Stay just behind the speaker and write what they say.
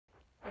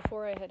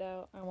before I head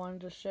out, I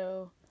wanted to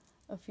show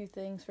a few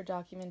things for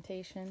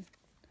documentation.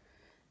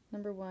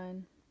 Number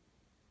one,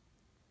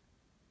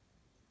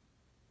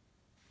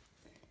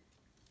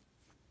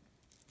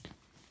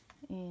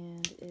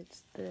 and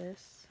it's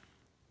this.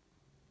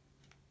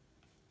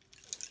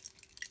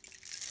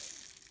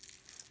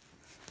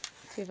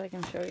 Let's see if I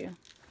can show you.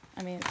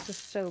 I mean, it's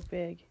just so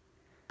big.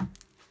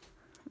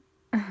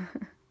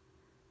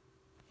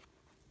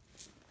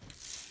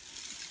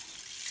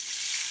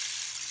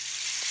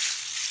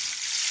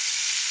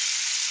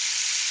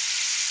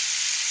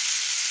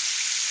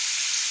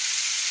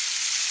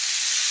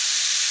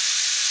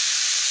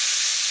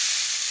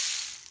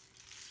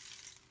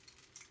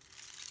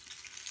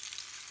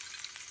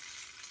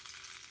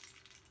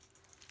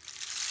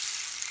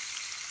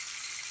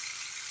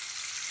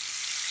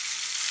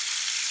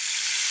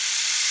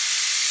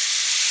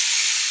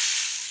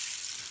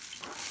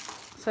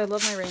 So I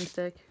love my rain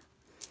stick.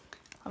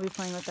 I'll be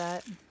playing with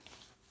that.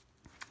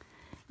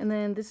 And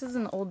then this is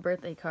an old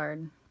birthday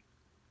card,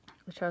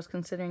 which I was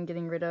considering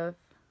getting rid of.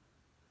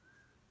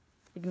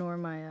 Ignore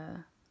my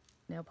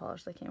nail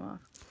polish that came off.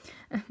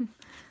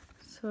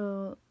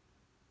 So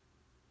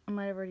I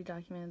might have already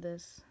documented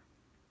this.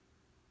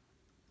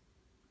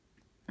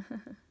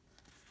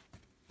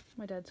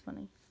 My dad's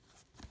funny.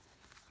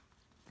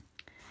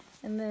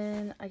 And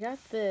then I got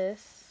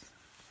this,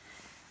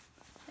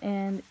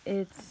 and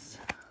it's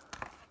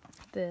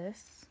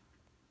this.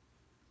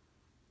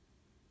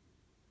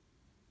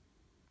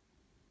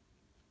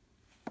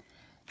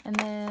 And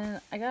then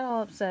I got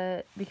all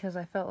upset because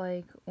I felt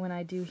like when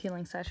I do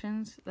healing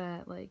sessions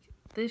that like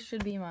this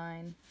should be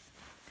mine,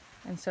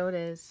 and so it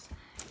is.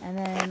 And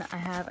then I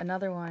have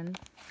another one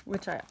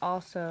which I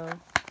also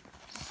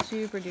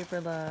super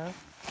duper love.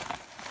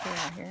 Put it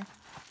out here.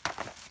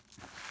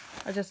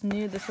 I just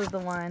knew this was the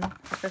one,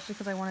 especially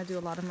because I want to do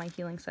a lot of my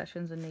healing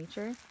sessions in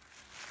nature.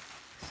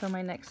 So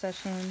my next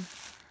session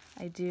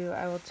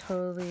I will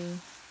totally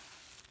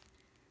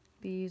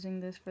be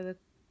using this for the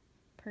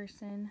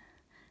person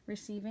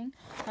receiving.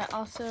 I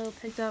also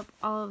picked up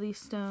all of these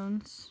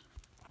stones,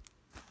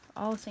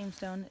 all the same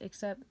stone,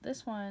 except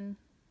this one,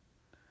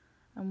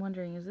 I'm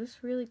wondering, is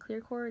this really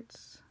clear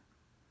quartz?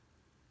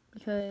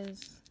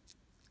 Because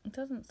it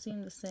doesn't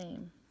seem the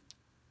same.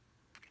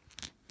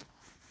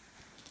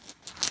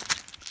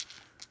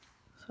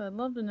 So I'd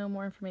love to know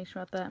more information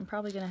about that. I'm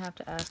probably going to have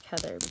to ask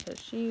Heather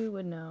because she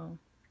would know.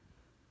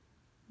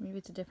 Maybe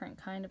it's a different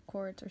kind of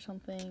quartz or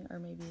something, or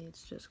maybe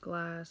it's just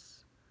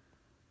glass.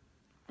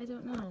 I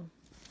don't know.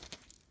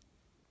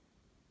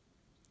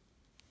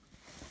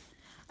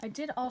 I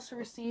did also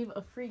receive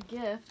a free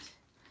gift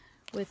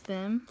with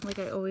them, like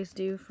I always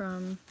do,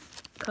 from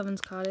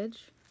Coven's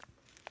Cottage.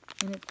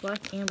 And it's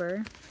black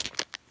amber.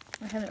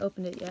 I haven't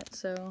opened it yet,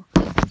 so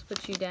let's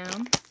put you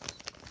down.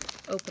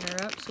 Open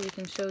her up so we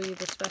can show you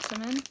the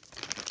specimen.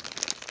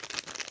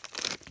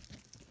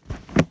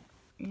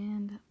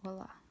 And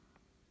voila.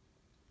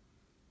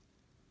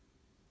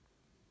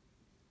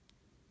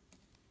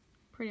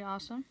 Pretty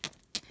awesome.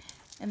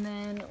 And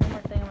then one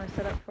more thing I'm going to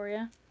set up for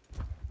you.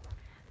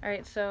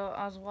 Alright, so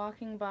I was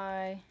walking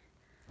by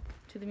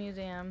to the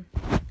museum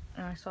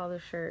and I saw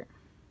this shirt.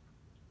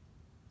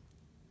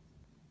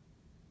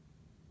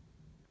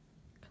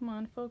 Come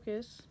on,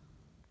 focus.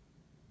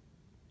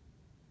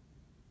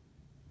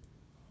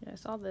 Yeah, I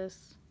saw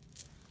this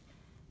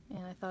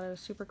and I thought it was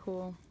super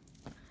cool.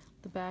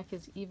 The back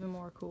is even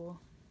more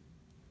cool.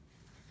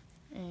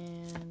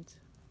 And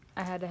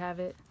I had to have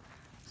it,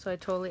 so I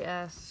totally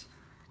asked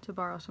to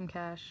borrow some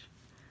cash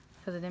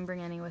because I didn't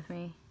bring any with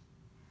me.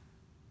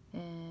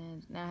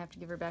 And now I have to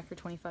give her back her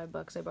 25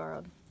 bucks I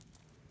borrowed.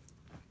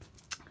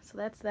 So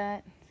that's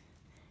that.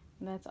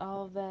 And that's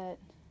all of that.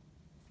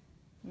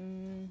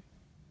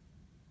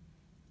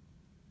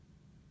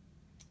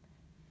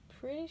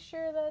 Pretty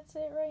sure that's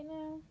it right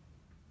now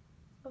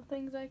of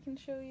things I can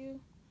show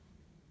you.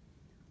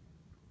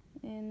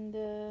 And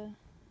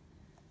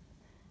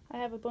I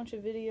have a bunch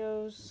of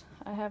videos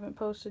I haven't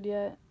posted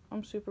yet.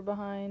 I'm super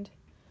behind,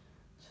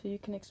 so you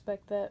can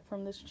expect that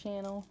from this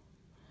channel.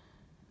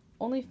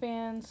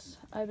 OnlyFans,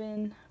 I've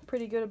been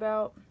pretty good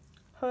about.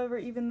 However,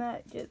 even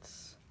that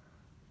gets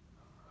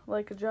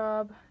like a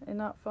job and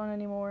not fun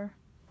anymore.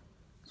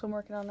 So I'm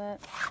working on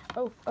that.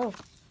 Oh,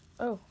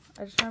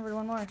 I just remembered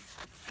one more.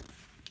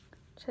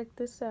 Check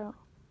this out.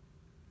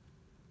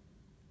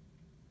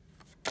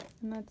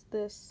 And that's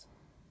this.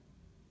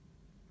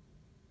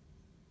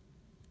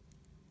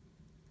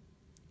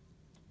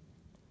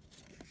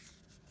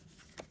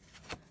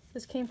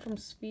 This came from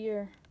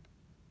Sphere.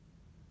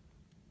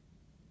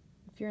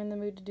 If you're in the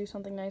mood to do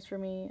something nice for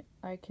me,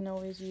 I can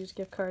always use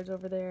gift cards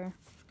over there.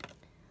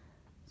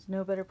 There's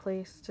no better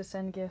place to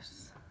send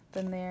gifts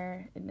than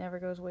there. It never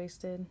goes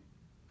wasted.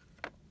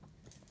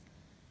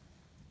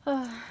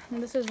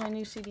 And this is my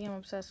new CD I'm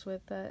obsessed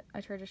with that I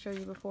tried to show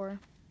you before.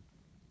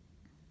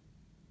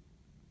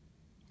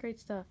 Great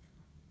stuff.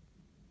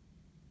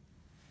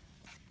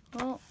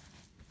 Well,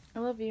 I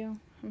love you.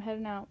 I'm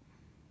heading out.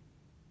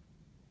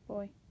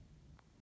 Boy.